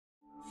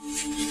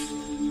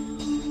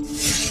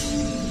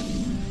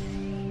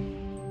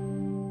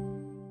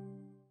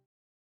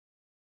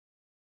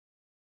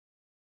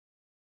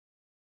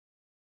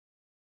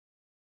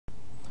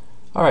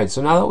Alright,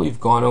 so now that we've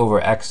gone over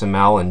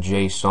XML and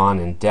JSON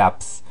in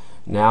depth,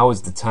 now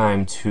is the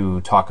time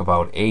to talk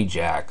about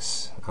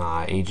AJAX.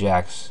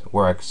 AJAX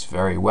works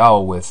very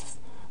well with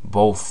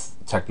both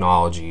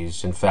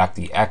technologies. In fact,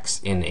 the X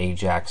in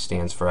AJAX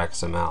stands for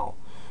XML,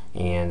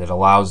 and it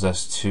allows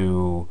us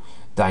to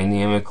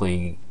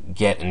dynamically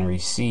get and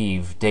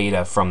receive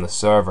data from the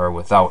server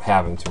without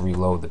having to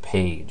reload the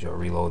page or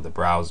reload the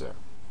browser.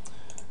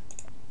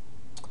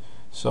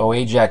 So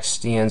AJAX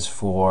stands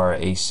for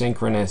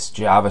Asynchronous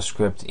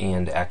JavaScript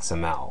and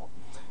XML.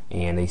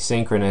 And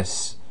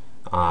asynchronous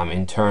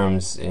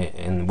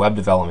in web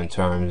development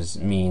terms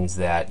means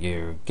that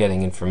you're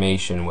getting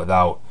information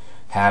without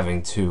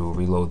having to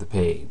reload the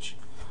page.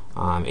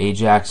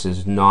 AJAX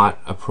is not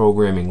a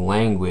programming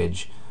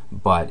language,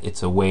 but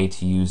it's a way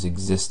to use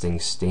existing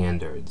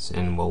standards,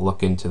 and we'll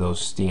look into those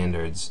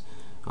standards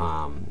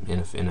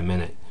in a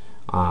minute.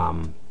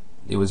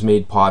 It was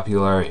made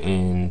popular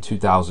in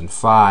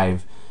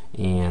 2005,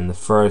 and the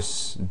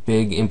first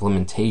big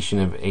implementation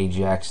of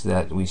AJAX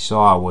that we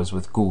saw was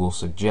with Google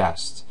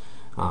Suggest.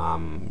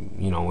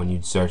 When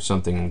you'd search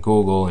something in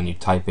Google and you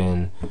type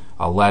in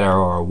a letter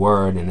or a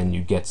word, and then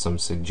you get some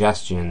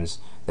suggestions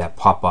that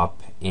pop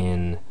up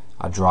in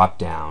a drop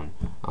down,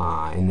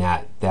 and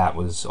that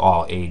was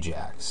all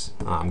AJAX.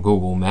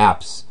 Google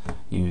Maps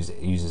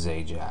uses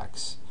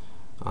AJAX.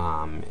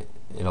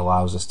 It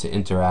allows us to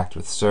interact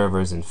with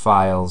servers and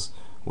files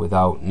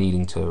without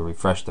needing to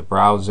refresh the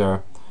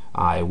browser.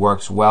 It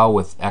works well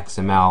with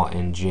XML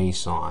and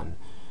JSON.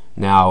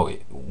 Now,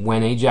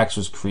 when AJAX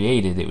was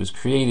created, it was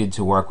created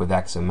to work with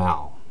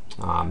XML.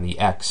 The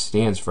X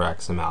stands for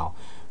XML.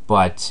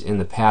 But in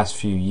the past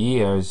few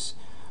years,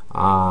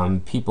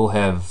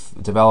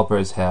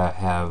 developers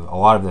have a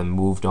lot of them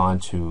moved on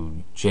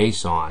to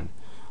JSON.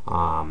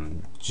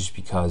 Just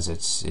because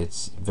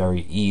it's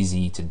very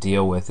easy to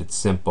deal with, it's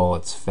simple,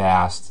 it's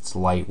fast, it's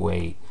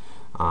lightweight,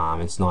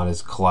 it's not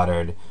as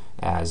cluttered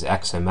as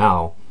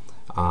XML.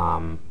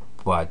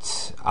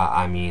 But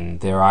I mean,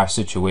 there are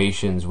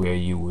situations where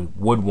you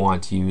would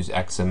want to use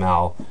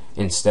XML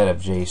instead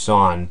of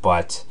JSON,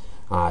 but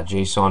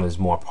JSON is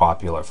more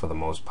popular for the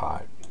most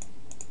part.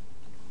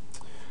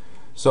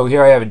 So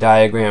here I have a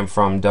diagram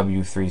from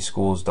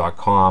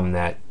w3schools.com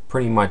that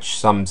pretty much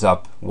sums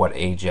up what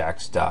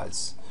AJAX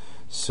does.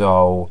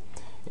 So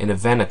an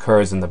event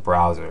occurs in the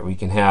browser. We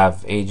can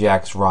have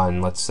AJAX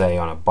run, let's say,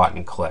 on a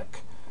button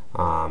click.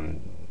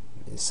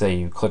 Say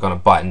you click on a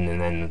button and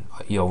then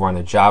you'll run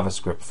a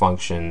JavaScript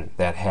function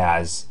that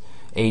has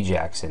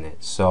AJAX in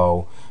it.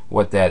 So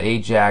what that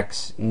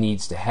AJAX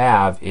needs to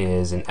have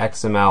is an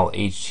XML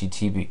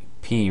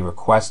HTTP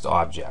Request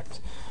object.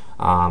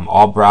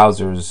 All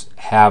browsers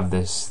have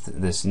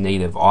this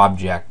native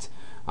object.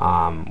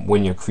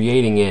 When you're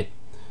creating it,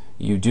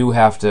 you do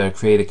have to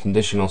create a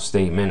conditional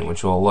statement,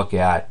 which we'll look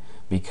at,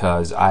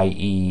 because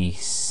IE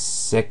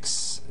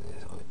 6,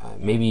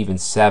 maybe even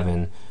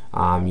 7,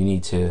 you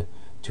need to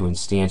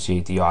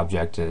instantiate the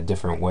object in a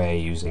different way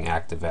using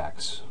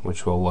ActiveX,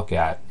 which we'll look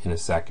at in a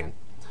second.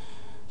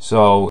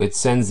 So it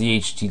sends the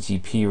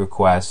HTTP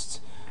request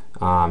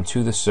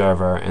to the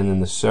server, and then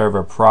the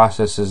server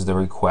processes the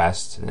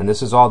request, and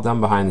this is all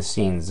done behind the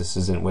scenes. This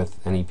isn't with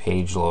any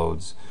page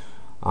loads.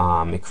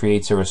 It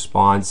creates a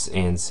response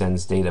and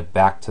sends data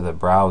back to the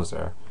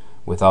browser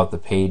without the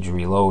page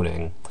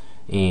reloading,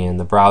 and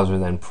the browser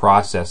then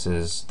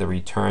processes the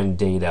returned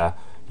data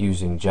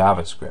using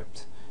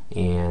JavaScript,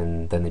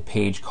 and then the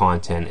page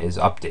content is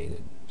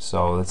updated.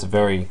 So that's a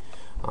very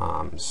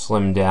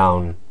slimmed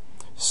down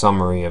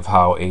summary of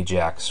how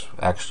AJAX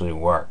actually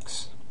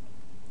works.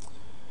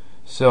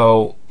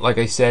 So, like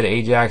I said,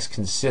 AJAX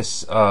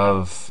consists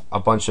of a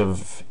bunch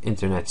of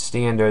internet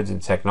standards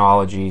and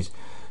technologies,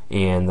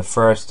 and the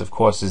first, of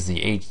course, is the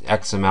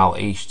XML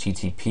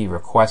HTTP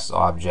Request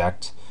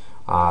object.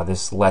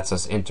 This lets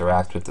us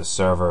interact with the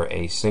server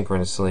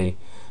asynchronously.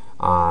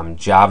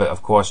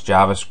 Of course,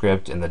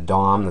 JavaScript and the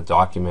DOM, the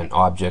Document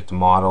Object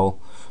Model.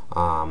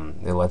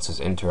 It lets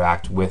us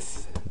interact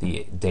with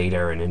the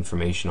data and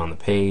information on the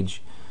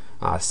page.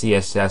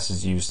 CSS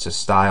is used to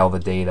style the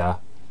data,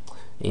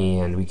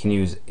 and we can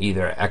use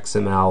either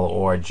XML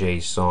or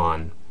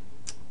JSON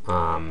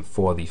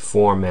for the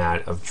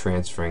format of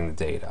transferring the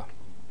data.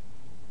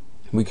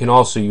 We can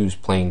also use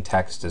plain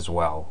text as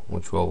well,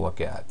 which we'll look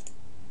at.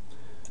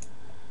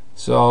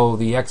 So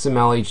the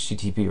XML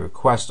HTTP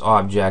Request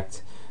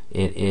object,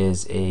 it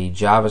is a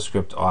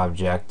JavaScript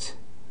object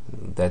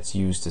that's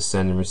used to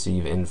send and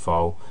receive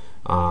info.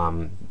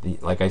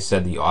 Like I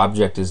said, the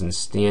object is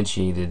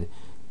instantiated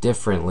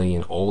differently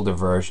in older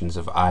versions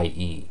of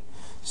IE.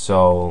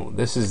 So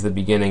this is the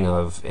beginning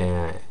of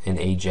an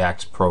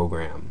AJAX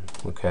program.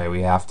 Okay,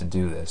 we have to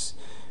do this.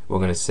 We're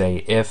going to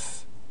say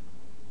if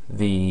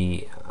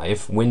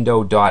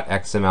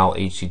window.xml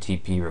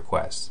HTTP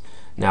request.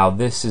 Now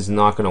this is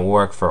not going to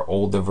work for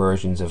older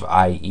versions of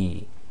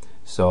IE.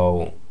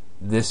 So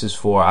this is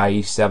for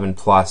IE 7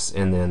 plus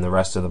and then the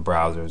rest of the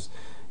browsers.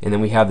 And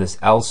then we have this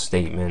else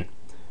statement,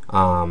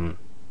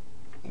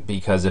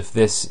 because if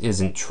this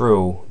isn't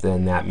true,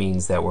 then that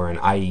means that we're in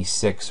IE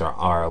 6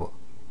 or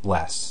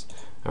less.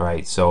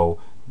 Alright, so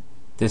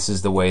this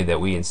is the way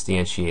that we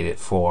instantiate it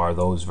for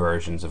those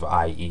versions of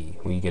IE.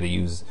 We get to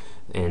use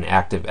an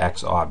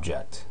ActiveX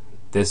object.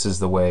 This is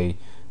the way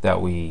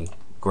that we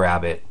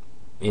grab it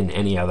in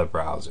any other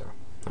browser.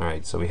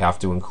 Alright, so we have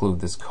to include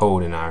this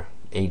code in our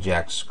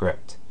AJAX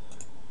script.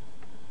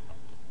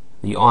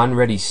 The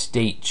onReady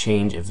state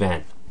change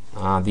event.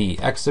 The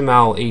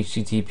XML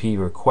HTTP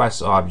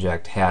Request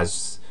object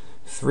has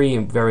three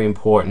very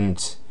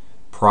important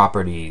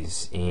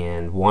properties,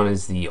 and one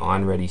is the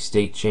onReady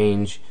state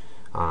change,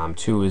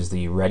 two is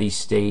the ready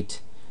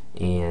state,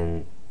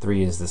 and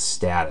three is the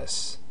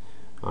status.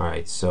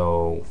 Alright,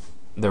 so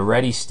the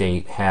ready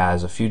state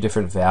has a few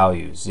different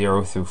values,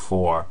 0 through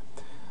 4.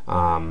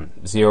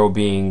 0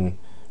 being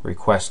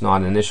request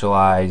not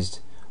initialized,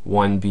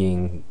 1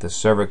 being the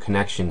server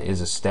connection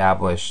is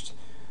established,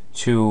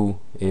 2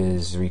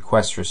 is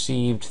request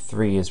received,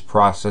 3 is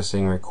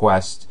processing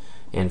request,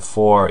 and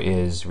 4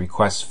 is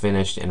request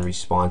finished and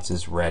response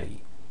is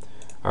ready.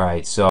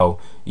 Alright, so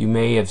you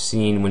may have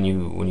seen when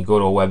you go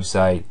to a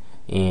website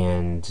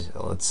and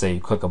let's say you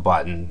click a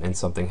button and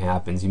something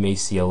happens, you may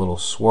see a little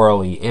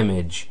swirly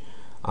image.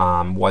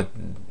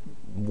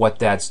 What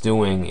that's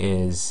doing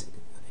is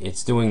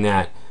it's doing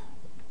that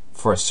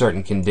for a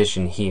certain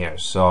condition here.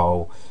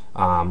 So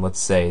let's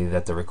say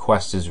that the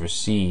request is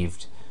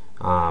received.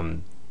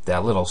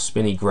 That little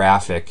spinny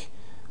graphic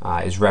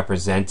is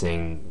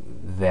representing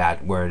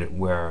that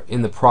we're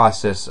in the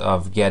process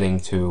of getting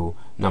to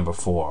number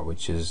 4,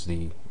 which is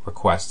the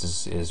request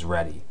is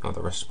ready, or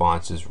the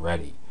response is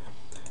ready.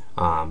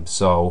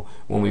 So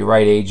when we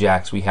write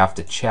AJAX, we have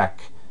to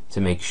check to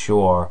make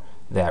sure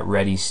that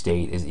ready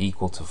state is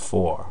equal to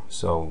 4.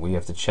 So we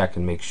have to check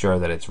and make sure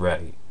that it's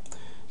ready.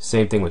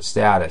 Same thing with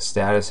status.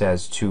 Status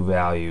has two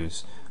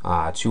values,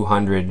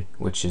 200,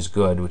 which is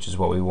good, which is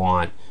what we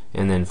want,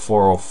 and then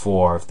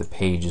 404 if the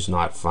page is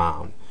not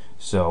found.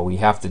 So we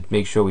have to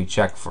make sure we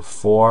check for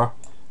 4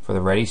 for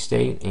the ready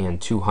state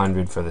and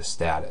 200 for the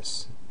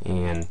status.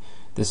 And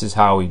this is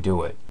how we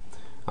do it.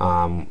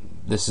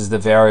 This is the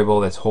variable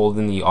that's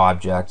holding the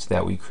object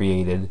that we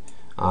created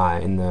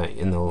in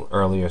the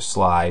earlier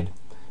slide,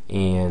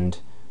 and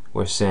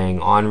we're saying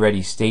on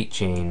ready state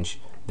change,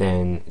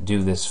 then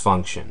do this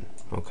function.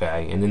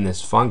 Okay, and in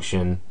this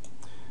function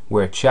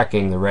we're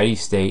checking the ready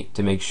state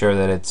to make sure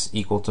that it's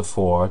equal to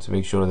 4, to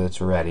make sure that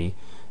it's ready,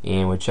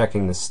 and we're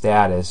checking the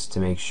status to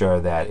make sure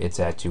that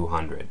it's at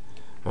 200.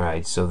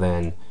 Alright, so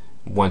then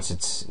once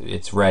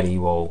it's ready,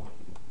 we'll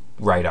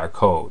write our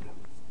code.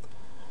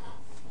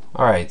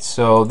 Alright,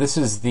 so this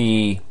is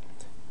the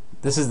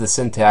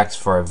syntax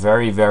for a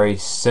very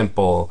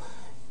simple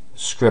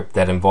script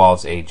that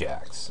involves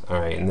AJAX.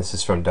 Alright, and this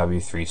is from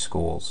W3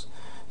 Schools.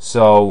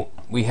 So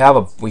we have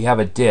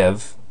a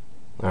div.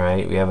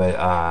 Alright, we have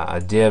a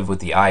div with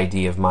the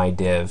ID of my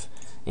div,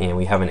 and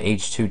we have an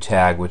h2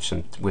 tag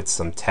with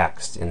some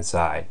text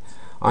inside.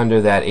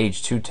 Under that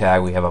h2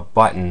 tag we have a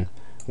button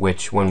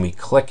which when we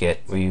click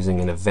it, we're using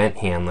an event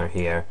handler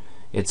here,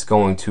 it's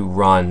going to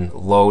run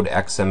load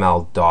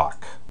XML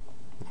doc.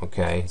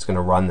 Okay, it's going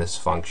to run this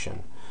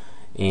function,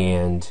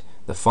 and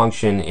the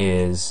function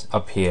is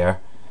up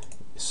here.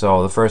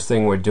 So the first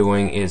thing we're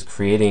doing is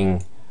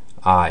creating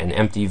an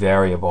empty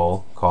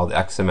variable called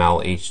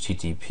XML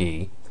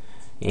HTTP,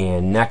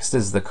 and next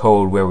is the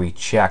code where we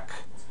check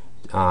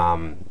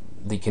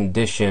the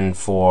condition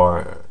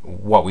for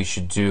what we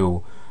should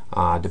do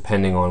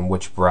depending on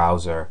which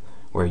browser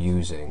we're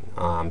using.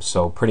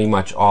 So pretty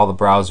much all the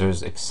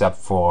browsers except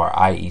for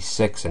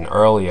IE6 and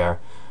earlier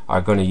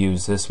are going to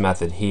use this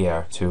method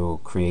here to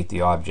create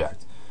the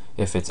object.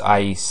 If it's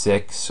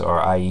IE6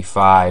 or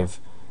IE5,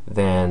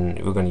 then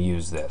we're going to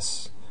use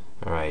this.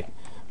 Alright,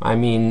 I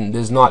mean,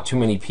 there's not too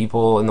many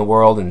people in the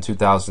world in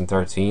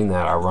 2013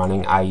 that are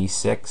running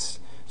IE6,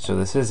 so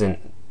this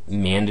isn't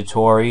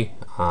mandatory,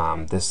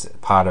 this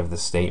part of the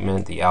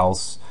statement, the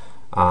else,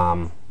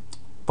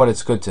 but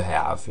it's good to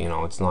have. You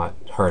know, it's not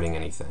hurting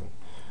anything.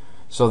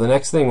 So the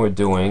next thing we're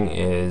doing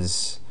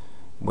is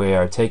we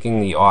are taking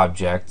the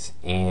object,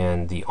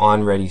 and the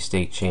onReady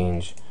state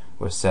change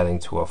we're setting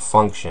to a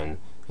function,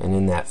 and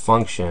in that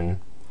function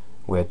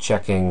we're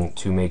checking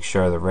to make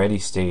sure the ready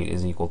state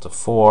is equal to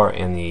 4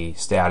 and the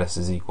status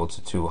is equal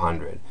to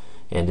 200,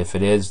 and if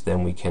it is,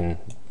 then we can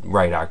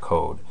write our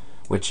code,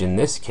 which in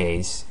this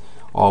case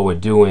all we're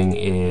doing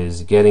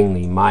is getting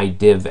the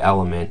myDiv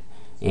element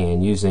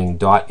and using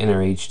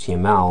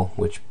 .innerHTML,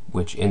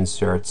 which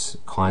inserts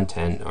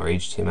content or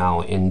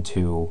HTML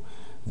into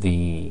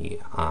the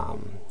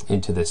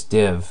into this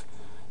div,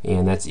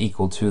 and that's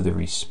equal to the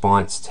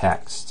response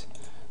text.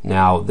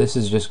 Now this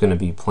is just going to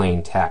be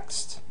plain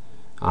text.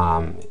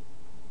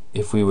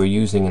 If we were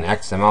using an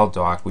XML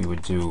doc, we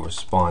would do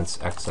response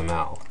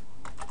XML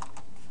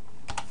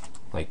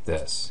like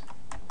this.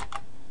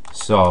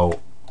 So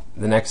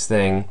the next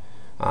thing,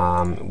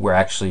 we're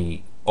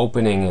actually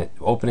opening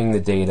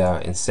the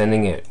data and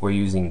sending it. We're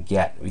using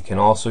get. We can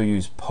also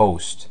use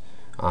post,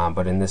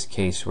 but in this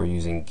case we're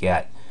using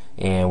get,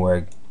 and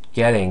we're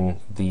getting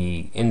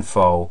the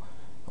info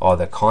or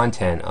the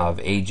content of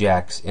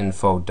AJAX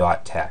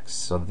info.text.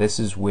 So this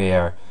is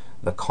where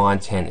the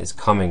content is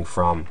coming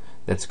from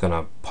that's going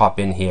to pop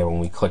in here when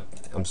we click,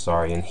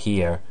 in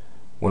here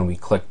when we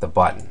click the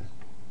button.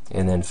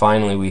 And then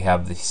finally we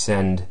have the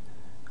send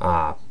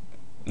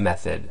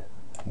method,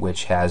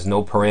 which has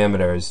no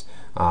parameters.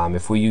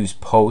 If we use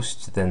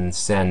post, then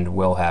send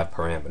will have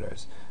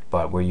parameters,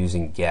 but we're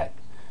using get.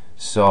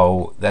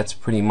 So that's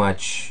pretty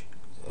much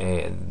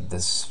the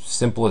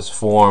simplest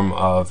form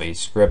of a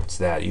script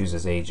that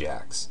uses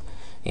AJAX.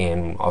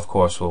 And of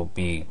course we'll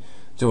be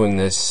doing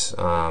this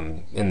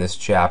in this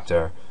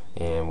chapter,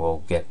 and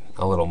we'll get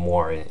a little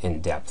more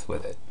in depth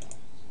with it.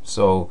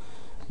 So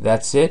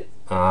that's it.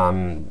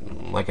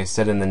 Like I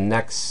said, in the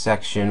next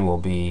section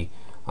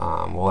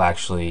we'll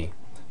actually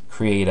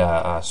create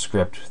a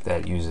script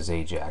that uses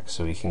AJAX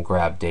so we can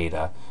grab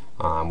data.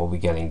 We'll be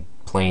getting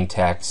plain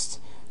text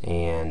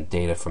and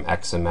data from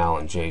XML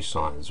and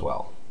JSON as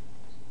well.